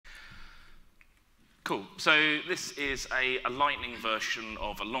Cool. So this is a lightning version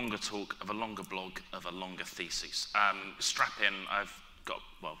of a longer talk, of a longer blog, of a longer thesis. Strap in. I've got,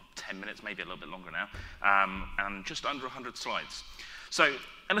 well, 10 minutes, maybe a little bit longer now, and just under 100 slides. So,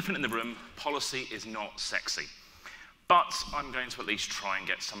 elephant in the room, policy is not sexy. But I'm going to at least try and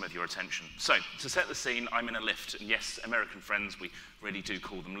get some of your attention. So, to set the scene, I'm in a lift, and yes, American friends, we really do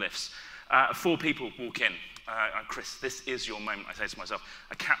call them lifts. 4 people walk in. Chris, this is your moment, I say to myself,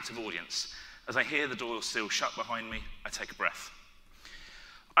 a captive audience. As I hear the door still shut behind me, I take a breath.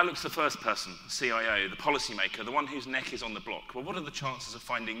 I look to the first person, the CIO, the policymaker, the one whose neck is on the block. Well, what are the chances of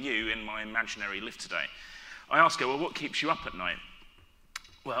finding you in my imaginary lift today? I ask her, well, what keeps you up at night?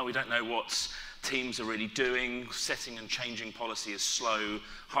 Well, we don't know what teams are really doing. Setting and changing policy is slow,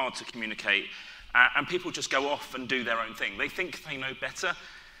 hard to communicate, and people just go off and do their own thing. They think they know better,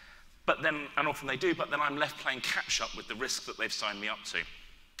 but then, and often they do, but then I'm left playing catch-up with the risk that they've signed me up to.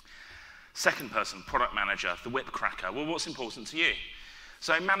 Second person, product manager, the whip cracker. Well, what's important to you?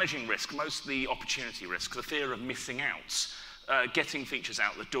 So managing risk, mostly opportunity risk, the fear of missing out, getting features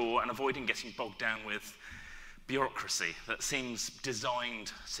out the door and avoiding getting bogged down with bureaucracy that seems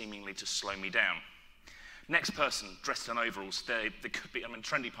designed seemingly to slow me down. Next person, dressed in overalls, they could be, I'm in a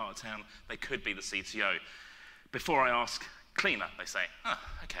trendy part of town, they could be the CTO. Before I ask, cleaner, they say, oh,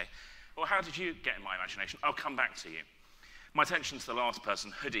 okay. Well, how did you get in my imagination? I'll come back to you. My attention to the last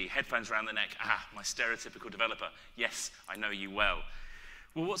person, hoodie, headphones around the neck, my stereotypical developer. Yes, I know you well.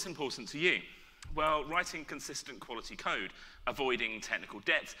 Well, what's important to you? Well, writing consistent quality code, avoiding technical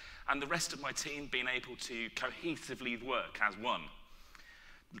debt, and the rest of my team being able to cohesively work as one.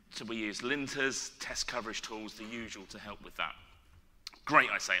 So we use linters, test coverage tools, the usual to help with that. Great,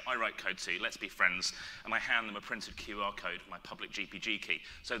 I say, I write code too, let's be friends, and I hand them a printed QR code, my public GPG key,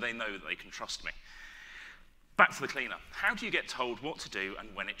 so they know that they can trust me. Back to the cleaner. How do you get told what to do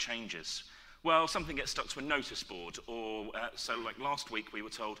and when it changes? Well, something gets stuck to a notice board, or so like last week we were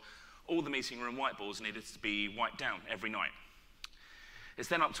told all the meeting room whiteboards needed to be wiped down every night. It's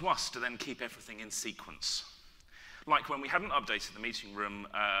then up to us to then keep everything in sequence. Like when we hadn't updated the meeting room,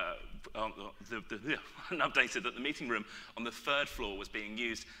 updated that the meeting room on the 3rd floor was being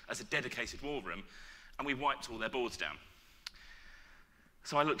used as a dedicated war room, and we wiped all their boards down.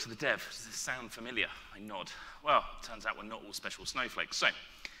 So I look to the dev, does this sound familiar? I nod. Well, it turns out we're not all special snowflakes. So,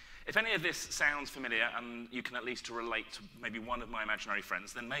 if any of this sounds familiar and you can at least relate to maybe one of my imaginary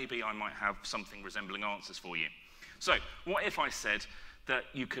friends, then maybe I might have something resembling answers for you. So, what if I said that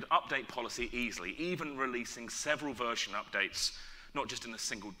you could update policy easily, even releasing several version updates, not just in a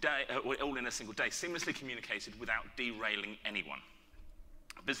single day, all in a single day, seamlessly communicated without derailing anyone?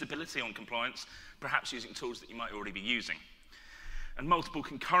 Visibility on compliance, perhaps using tools that you might already be using. And multiple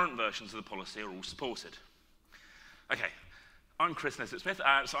concurrent versions of the policy are all supported. Okay, I'm Chris Nesbitt-Smith,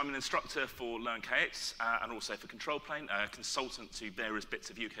 so I'm an instructor for LearnKX and also for Control Plane, a consultant to various bits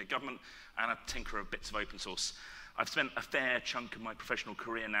of UK government, and a tinkerer of bits of open source. I've spent a fair chunk of my professional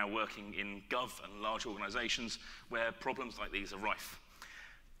career now working in gov and large organisations where problems like these are rife.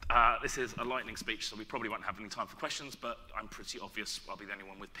 This is a lightning speech, so we probably won't have any time for questions, but I'm pretty obvious I'll be the only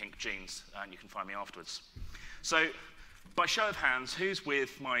one with pink jeans, and you can find me afterwards. So, by show of hands, who's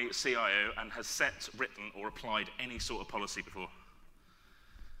with my CIO and has set, written, or applied any sort of policy before?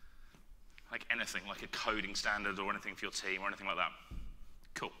 Like anything, like a coding standard or anything for your team or anything like that?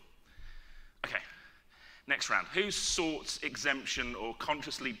 Cool. Okay, next round. Who's sought exemption or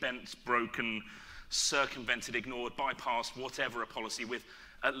consciously bent, broken, circumvented, ignored, bypassed, whatever a policy with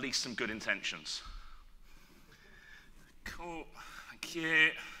at least some good intentions? Cool, thank you.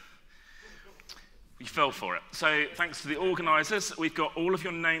 You fell for it. So thanks to the organisers, we've got all of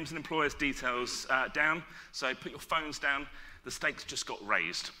your names and employers' details down. So put your phones down. The stakes just got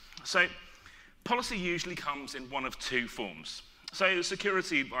raised. So policy usually comes in one of 2 forms. So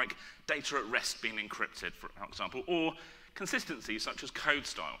security, like data at rest being encrypted, for example, or consistency, such as code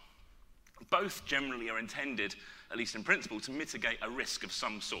style. Both generally are intended, at least in principle, to mitigate a risk of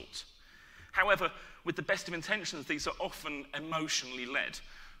some sort. However, with the best of intentions, these are often emotionally led,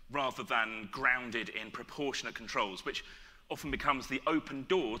 rather than grounded in proportionate controls, which often becomes the open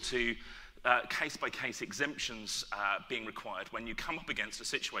door to case-by-case exemptions being required when you come up against a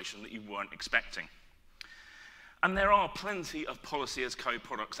situation that you weren't expecting. And there are plenty of policy as code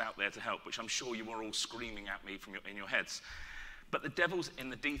products out there to help, which I'm sure you are all screaming at me from in your heads. But the devil's in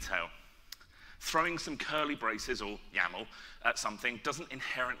the detail. Throwing some curly braces or YAML at something doesn't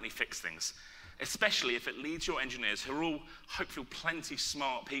inherently fix things, especially if it leads your engineers, who are all hopefully plenty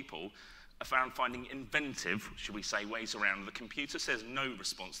smart people, around finding inventive, should we say, ways around the computer says no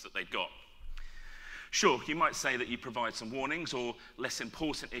response that they've got. Sure, you might say that you provide some warnings or less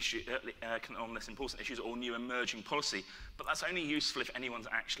important issues or new emerging policy, but that's only useful if anyone's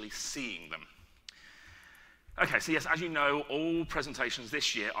actually seeing them. Okay, so yes, as you know, all presentations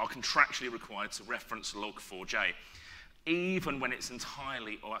this year are contractually required to reference log4j, even when it's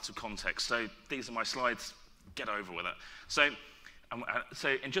entirely out of context. So these are my slides, get over with it. So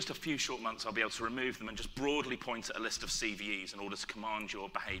in just a few short months, I'll be able to remove them and just broadly point at a list of CVEs in order to command your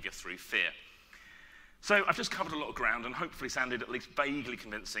behavior through fear. So I've just covered a lot of ground and hopefully sounded at least vaguely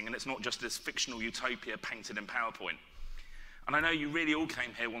convincing, and it's not just this fictional utopia painted in PowerPoint. And I know you really all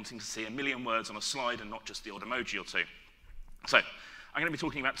came here wanting to see a million words on a slide and not just the odd emoji or two. So I'm going to be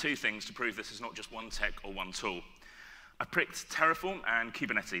talking about two things to prove this is not just one tech or one tool. I've picked Terraform and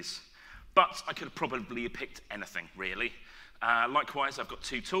Kubernetes, but I could have probably picked anything, really. Likewise, I've got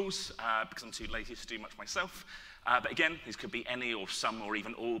two tools, because I'm too lazy to do much myself. But again, these could be any or some or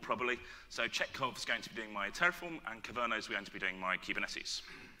even all, probably. So Chetkov is going to be doing my Terraform, and Kaverno is going to be doing my Kubernetes.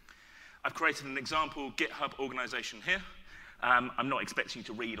 I've created an example GitHub organization here. I'm not expecting you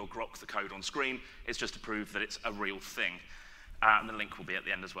to read or grok the code on screen. It's just to prove that it's a real thing. And the link will be at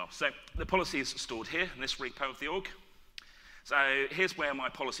the end as well. So the policy is stored here in this repo of the org. So here's where my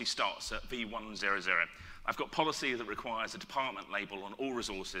policy starts at v100. I've got policy that requires a department label on all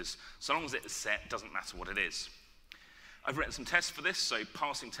resources. So long as it's set, doesn't matter what it is. I've written some tests for this, so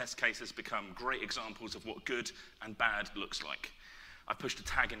passing test cases become great examples of what good and bad looks like. I've pushed a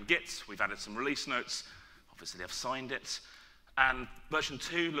tag in Git, we've added some release notes, obviously I've signed it, and version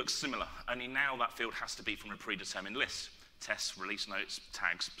 2 looks similar, only now that field has to be from a predetermined list. Tests, release notes,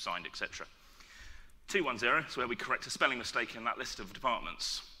 tags, signed, etc. 210 is where we correct a spelling mistake in that list of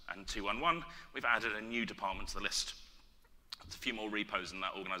departments, and 211, we've added a new department to the list. There's a few more repos in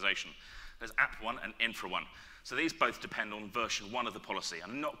that organization. There's app1 and infra1. So these both depend on version 1 of the policy.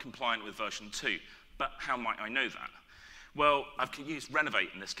 I'm not compliant with version 2, but how might I know that? Well, I've used Renovate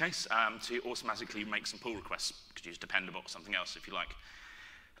in this case to automatically make some pull requests. You could use Dependabot or something else if you like.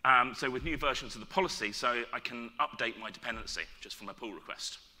 So with new versions of the policy, so I can update my dependency just from a pull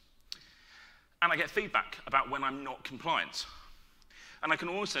request. And I get feedback about when I'm not compliant. And I can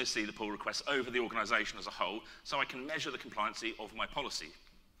also see the pull requests over the organization as a whole, so I can measure the compliancy of my policy.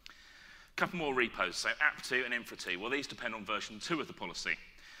 A couple more repos, so app2 and infra2. Well, these depend on version 2 of the policy.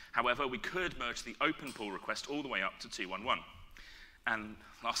 However, we could merge the open pull request all the way up to 211. And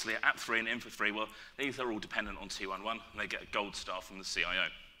lastly, app3 and infra3, well, these are all dependent on 211, and they get a gold star from the CIO.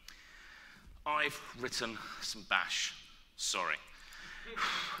 I've written some bash. Sorry.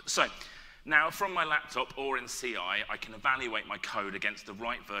 So, now from my laptop or in CI, I can evaluate my code against the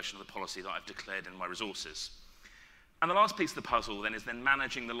right version of the policy that I've declared in my resources. And the last piece of the puzzle then is then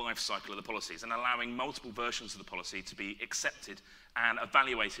managing the life cycle of the policies and allowing multiple versions of the policy to be accepted and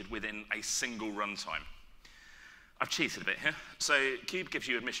evaluated within a single runtime. I've cheated a bit here. So Kube gives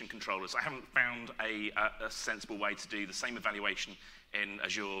you admission controllers. I haven't found a sensible way to do the same evaluation in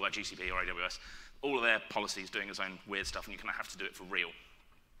Azure, or GCP, or AWS. All of their policies doing its own weird stuff, and you kind of have to do it for real.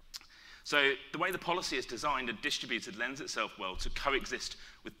 So the way the policy is designed and distributed lends itself well to coexist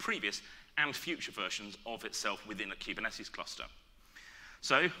with previous and future versions of itself within a Kubernetes cluster.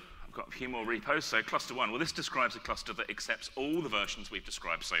 So I've got a few more repos. So cluster 1, well, this describes a cluster that accepts all the versions we've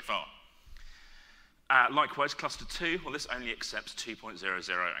described so far. Likewise, cluster 2, well, this only accepts 2.00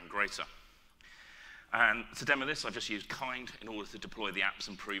 and greater. And to demo this, I've just used kind in order to deploy the apps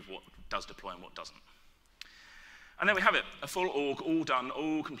and prove what does deploy and what doesn't. And there we have it, a full org, all done,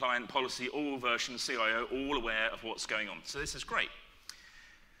 all compliant policy, all versions, CIO, all aware of what's going on. So this is great.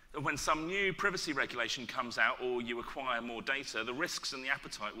 When some new privacy regulation comes out or you acquire more data, the risks and the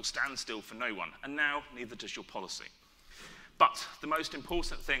appetite will stand still for no one. And now, neither does your policy. But the most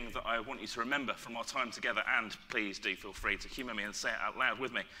important thing that I want you to remember from our time together, and please do feel free to humor me and say it out loud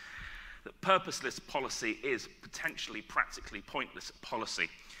with me, that purposeless policy is potentially practically pointless policy,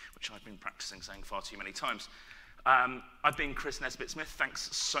 which I've been practicing saying far too many times. I've been Chris Nesbitt-Smith.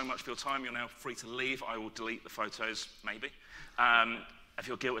 Thanks so much for your time. You're now free to leave. I will delete the photos, maybe. If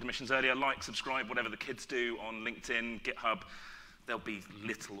you're guilt admissions earlier, like, subscribe, whatever the kids do on LinkedIn, GitHub. There'll be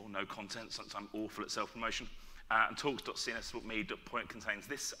little or no content, since I'm awful at self-promotion. And talks.cns.me contains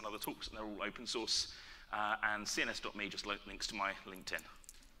this and other talks, and they're all open source. And cns.me just links to my LinkedIn.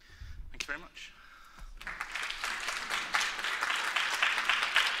 Thank you very much.